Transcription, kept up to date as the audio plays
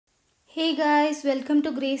Hey guys, welcome to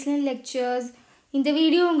Graceland Lectures. இந்த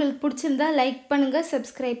video உங்களுக்கு பிடிச்சிருந்தா லைக் பண்ணுங்க,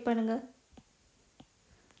 சப்ஸ்கிரைப் பண்ணுங்க.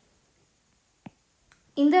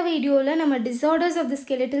 இந்த வீடியோல நம்ம disorders of the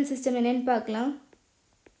skeletal system என்னன்னு பார்க்கலாம்.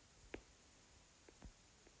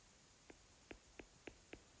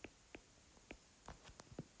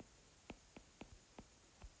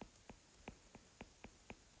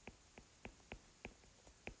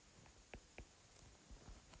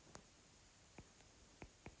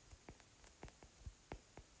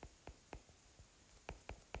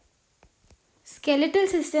 skeletal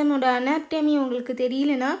system ஓட anatomy உங்களுக்கு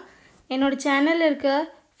தெரியலனா என்னோட சேனல்ல இருக்க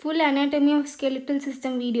full anatomy of skeletal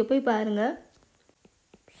system video போய் பாருங்க.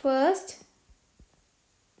 First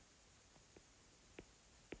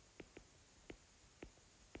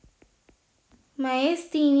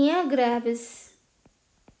myasthenia gravis.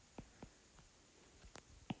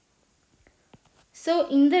 So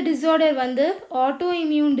இந்த disorder வந்து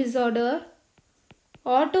autoimmune disorder.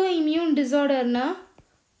 autoimmune disorderனா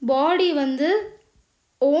பாடி வந்து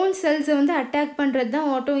ஓன் செல்ஸை வந்து அட்டாக் பண்ணுறது தான்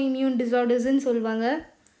ஆட்டோஇம்யூன் டிசார்டர்ஸ்ன்னு சொல்லுவாங்க.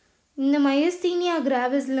 இந்த மயஸ்தீனியா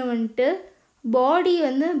கிராவிஸில் வந்துட்டு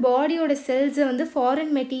பாடியோட செல்ஸை வந்து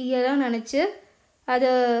ஃபாரின் மெட்டீரியலாக நினச்சி அதை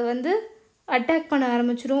வந்து அட்டாக் பண்ண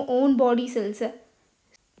ஆரம்பிச்சிடும் ஓன் பாடி செல்ஸை.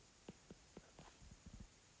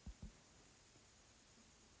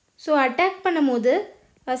 ஸோ அட்டாக் பண்ணும்போது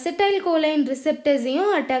அசெடைல் கோலைன்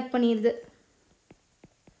ரிசெப்டர்ஸையும் அட்டாக் பண்ணிடுது.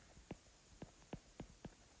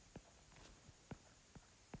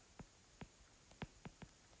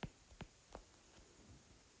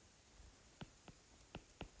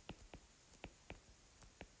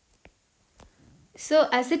 ஸோ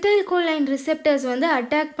அசிடைல்கோலைன் ரிசெப்டர்ஸ் வந்து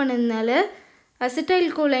அட்டாக் பண்ணதுனால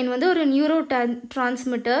அசிடைல்கோலைன் வந்து ஒரு நியூரோ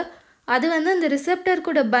டிரான்ஸ்மிட்டர். அது வந்து அந்த ரிசெப்டர்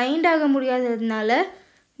கூட பைண்ட் ஆக முடியாததுனால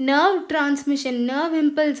நர்வ் டிரான்ஸ்மிஷன் நர்வ்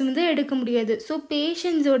இம்பல்ஸ் வந்து எடுக்க முடியாது. ஸோ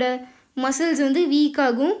பேஷண்ட்ஸோட மசில்ஸ் வந்து வீக்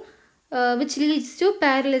ஆகும், which leads to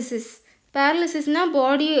paralysis. பேரலிசிஸ்னால்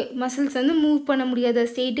body muscles வந்து மூவ் பண்ண முடியாத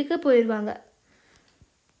ஸ்டேட்டுக்கு போயிடுவாங்க.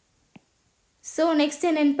 ஸோ நெக்ஸ்ட்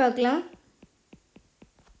என்னென்னு பார்க்கலாம்.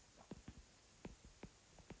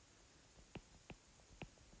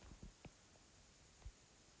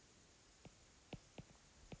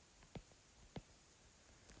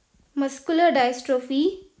 மஸ்குலர் டைஸ்ட்ரோஃபி.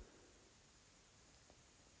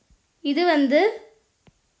 இது வந்து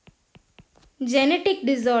ஜெனட்டிக்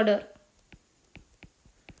டிசார்டர்.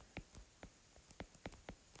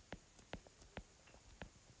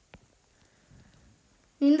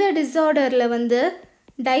 இந்த டிசார்டரில் வந்து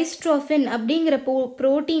டைஸ்ட்ரோஃபின் அப்படிங்கிற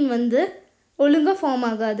புரோட்டீன் வந்து ஒழுங்காக ஃபார்ம்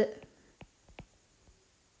ஆகாது.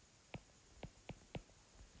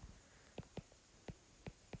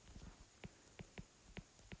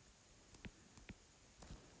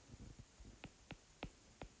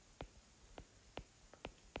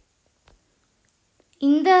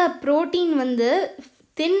 இந்த புரோட்டீன் வந்து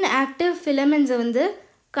தின் ஆக்டிவ் ஃபிலமெண்ட்ஸை வந்து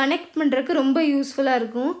கனெக்ட் பண்ணுறதுக்கு ரொம்ப யூஸ்ஃபுல்லாக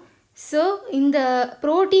இருக்கும். ஸோ இந்த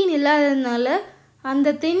புரோட்டீன் இல்லாததுனால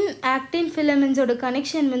அந்த தின் ஆக்டின் ஃபிலமெண்ட்ஸோட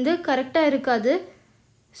கனெக்ஷன் வந்து கரெக்டாக இருக்காது.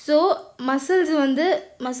 ஸோ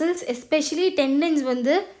மசில்ஸ் எஸ்பெஷலி டெண்டன்ஸ்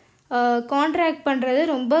வந்து கான்ட்ராக்ட் பண்ணுறது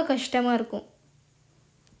ரொம்ப கஷ்டமாக இருக்கும்.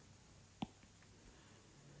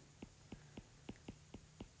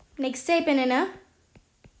 நெக்ஸ்ட் டைப் என்னென்னா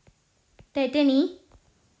டெட்டனி.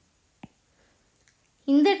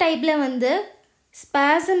 இந்த டைப்பில் வந்து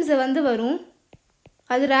ஸ்பாசம்ஸை வந்து வரும்,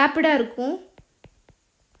 அது ரேப்பிடாக இருக்கும்.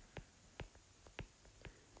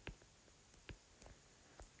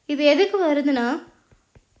 இது எதுக்கு வருதுன்னா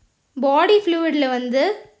பாடி ஃப்ளூயிடில் வந்து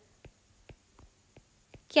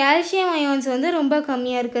கால்சியம் அயான்ஸ் வந்து ரொம்ப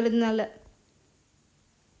கம்மியாக இருக்கிறதுனால.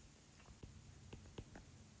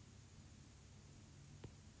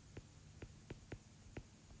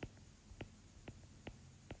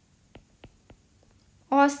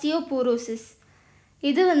 ஆஸ்டியோபோரோசிஸ்.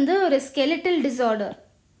 இது வந்து ஒரு skeletal disorder.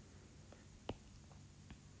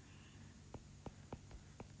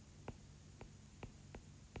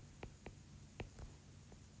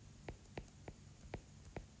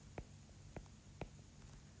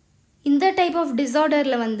 இந்த டைப் ஆஃப்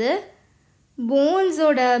டிசார்டரில் வந்து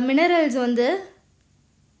போன்ஸோட மினரல்ஸ் வந்து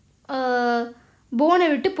போனை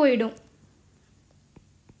விட்டு போயிடும்.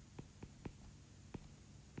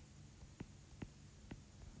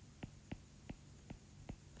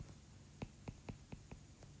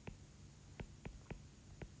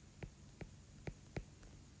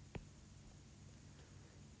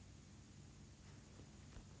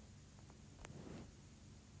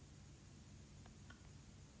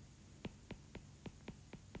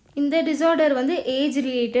 இந்த டிசார்டர் வந்து ஏஜ்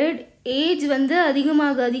ரிலேட்டட். ஏஜ் வந்து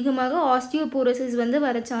அதிகமாக ஆஸ்டியோபோரோசிஸ் வந்து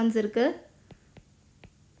வர சான்ஸ் இருக்குது.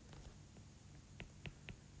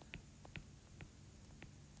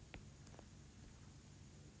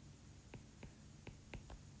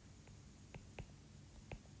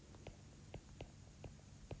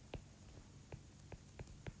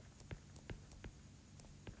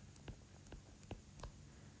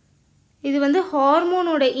 இது வந்து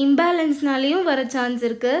ஹார்மோனோட இம்பேலன்ஸ்னாலேயும் வர சான்ஸ்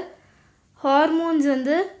இருக்குது. ஹார்மோன்ஸ்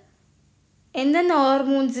வந்து எந்தெந்த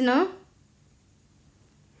ஹார்மோன்ஸ்னால்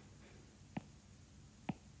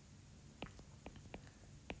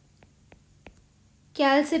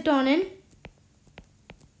கால்சிட்டோனின்.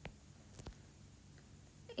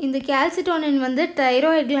 இந்த கால்சிட்டோனின் வந்து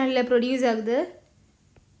தைராய்டு கிளாண்டில் ப்ரொடியூஸ் ஆகுது.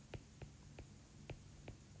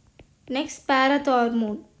 நெக்ஸ்ட்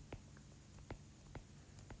பேரத்தார்மோன்.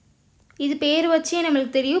 இது பேர் வச்சே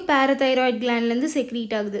நம்மளுக்கு தெரியும் பேரதைராய்டு கிளாண்ட்லேருந்து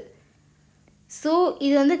செக்ரீட் ஆகுது. ஸோ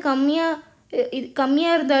இது வந்து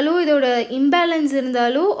கம்மியாக இருந்தாலும் இதோட இம்பேலன்ஸ்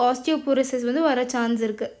இருந்தாலும் ஆஸ்டியோபோரோசிஸ் வந்து வர சான்ஸ்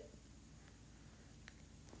இருக்குது.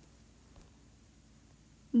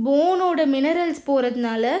 போனோட மினரல்ஸ்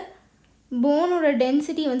போகிறதுனால போனோட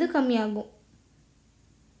டென்சிட்டி வந்து கம்மியாகும்.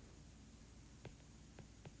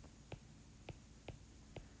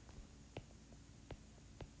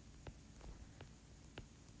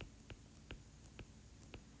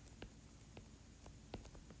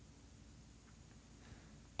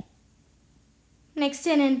 நெக்ஸ்ட்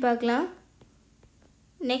என்னன்னு பார்க்கலாம்.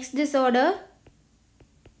 Next disorder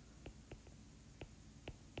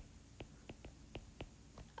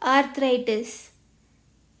arthritis.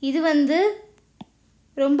 இது வந்து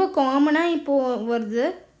ரொம்ப காமனாக இப்போது வருது.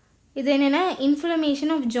 இது என்னென்னா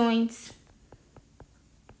inflammation of joints.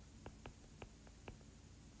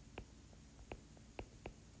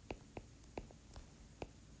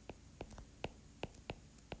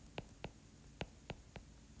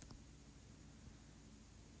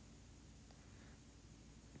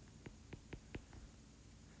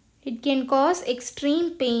 It can cause extreme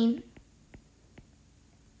pain.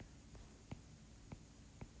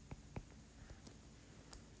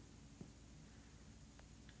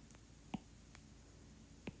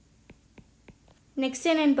 Next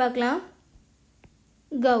என்னன்னு பார்க்கலாம்.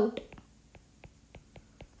 கவுட்.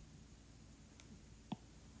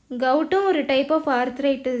 கவுட்டும் ஒரு டைப் ஆஃப்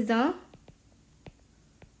ஆர்த்ரைட்டிஸ் தான்.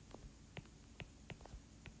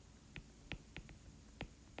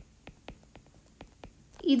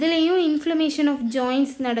 இதுலேயும் இன்ஃப்ளமேஷன் ஆஃப்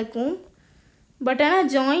ஜாயின்ட்ஸ் நடக்கும். பட் ஆனால்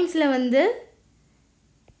ஜாயின்ட்ஸில் வந்து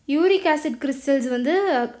யூரிக் ஆசிட் கிறிஸ்டல்ஸ் வந்து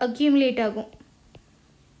அக்யூமுலேட் ஆகும்.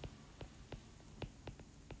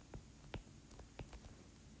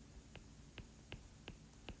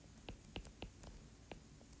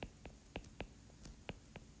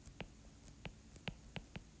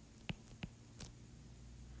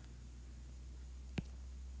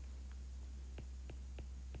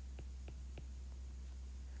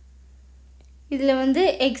 இதில் வந்து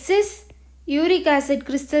எக்ஸஸ் யூரிக் ஆசிட்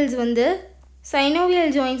கிறிஸ்டல்ஸ் வந்து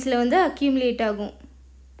சைனோவியல் ஜாயின்ட்ஸில் வந்து அக்யூமுலேட் ஆகும்.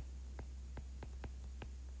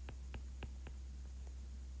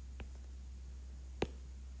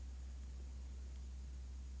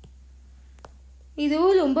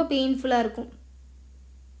 இதுவும் ரொம்ப பெயின்ஃபுல்லாக இருக்கும்.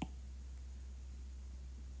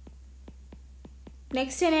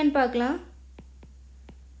 நெக்ஸ்ட் என்னன்னு பார்க்கலாம்.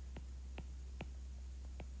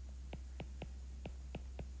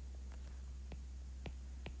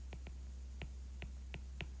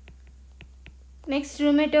 Next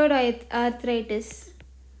ருமேட்டாய்டு arthritis.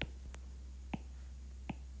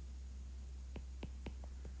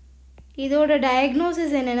 இதோட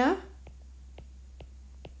டயக்னோசிஸ் என்னென்னா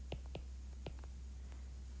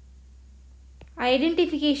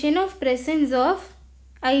identification of presence of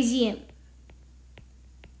IgM.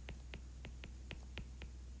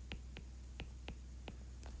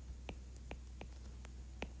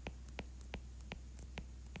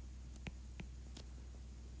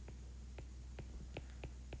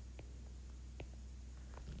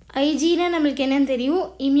 ஐஜினா நம்மளுக்கு என்னன்னு தெரியும்,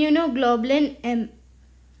 இம்யூனோகுளோபுலின் M.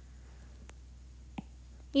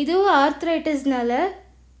 இதுவும் ஆர்த்ரைட்டிஸ்னால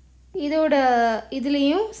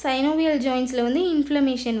இதுலேயும் சைனோவியல் ஜாயின்ட்ஸில் வந்து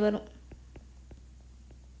இன்ஃப்ளமேஷன் வரும்.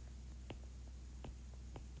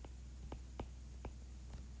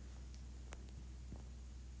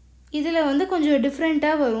 இதில் வந்து கொஞ்சம்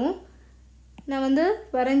டிஃப்ரெண்ட்டாக வரும். நான் வந்து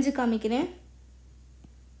வரைஞ்சி காமிக்கிறேன்.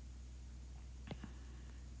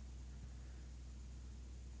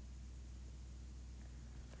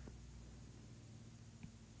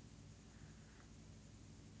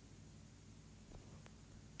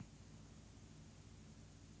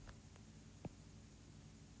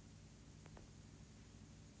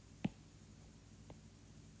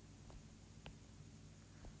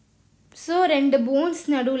 ஸோ 2 போன்ஸ்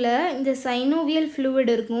நடுவில் இந்த சைனோவியல்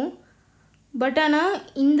ஃப்ளூயிட் இருக்கும். பட் ஆனால்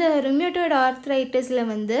இந்த ருமேட்டாய்டு ஆர்த்ரைட்டிஸில்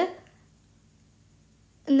வந்து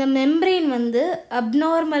இந்த மெம்பரேன் வந்து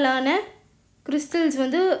அப்நார்மலான கிறிஸ்டல்ஸ்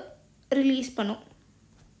வந்து ரிலீஸ் பண்ணும்.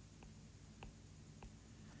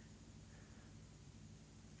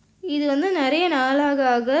 இது வந்து நிறைய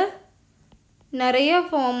நாளாக நிறைய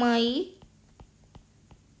ஃபார்ம் ஆகி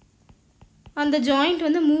அந்த ஜாயிண்ட்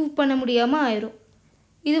வந்து மூவ் பண்ண முடியாமல் ஆயிரும்.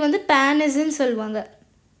 இது வந்து பேனஸ்ன்னு சொல்லுவாங்க.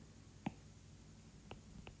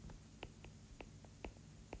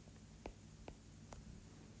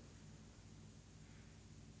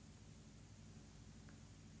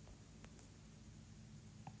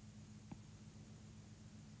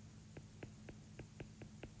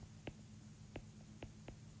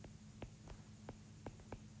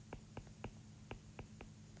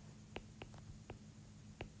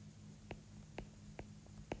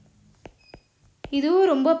 இதுவும்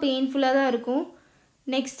ரொம்ப பெயின்ஃபுல்லாக தான் இருக்கும்.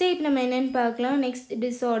 நெக்ஸ்ட் டைப் நம்ம என்னென்னு பார்க்கலாம். நெக்ஸ்ட்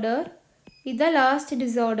டிஸார்டர், இதுதான் லாஸ்ட்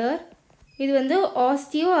டிஸார்டர். இது வந்து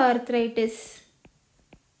ஆஸ்டியோ ஆர்த்ரைட்டிஸ்.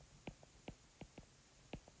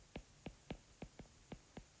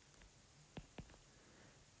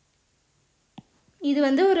 இது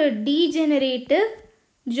வந்து ஒரு டீஜெனரேட்டிவ்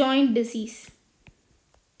ஜாயிண்ட் டிசீஸ்.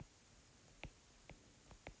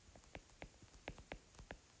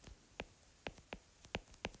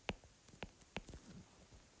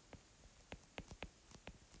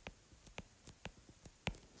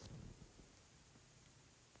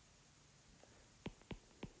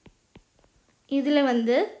 இதில்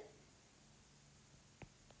வந்து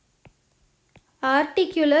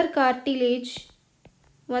ஆர்டிகுலர் கார்டிலேஜ்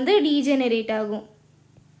வந்து டீஜெனரேட் ஆகும்.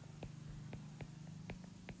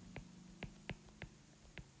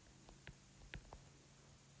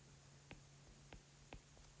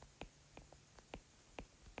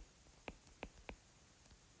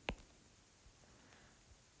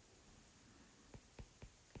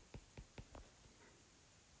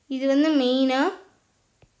 இது வந்து மெயினாக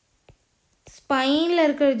ஸ்பைனில்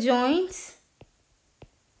இருக்கிற ஜாயிண்ட்ஸ்,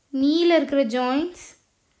 நீல இருக்கிற ஜாயிண்ட்ஸ்,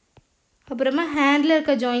 அப்புறமா ஹேண்டில்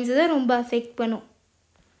இருக்கிற ஜாயிண்ட்ஸை தான் ரொம்ப அஃபெக்ட் பண்ணும்.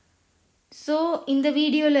 ஸோ இந்த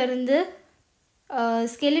வீடியோவிலேருந்து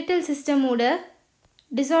ஸ்கெலிட்டல் சிஸ்டமோட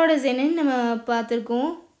டிஸார்டர்ஸ் என்னன்னு நம்ம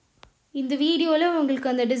பார்த்துருக்கோம். இந்த வீடியோவில்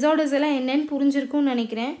உங்களுக்கு அந்த டிஸார்டர்ஸ் எல்லாம் என்னென்னு புரிஞ்சிருக்கும்னு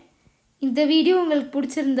நினைக்கிறேன். இந்த வீடியோ உங்களுக்கு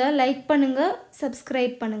பிடிச்சிருந்தா லைக் பண்ணுங்கள்,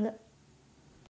 சப்ஸ்கிரைப் பண்ணுங்கள்.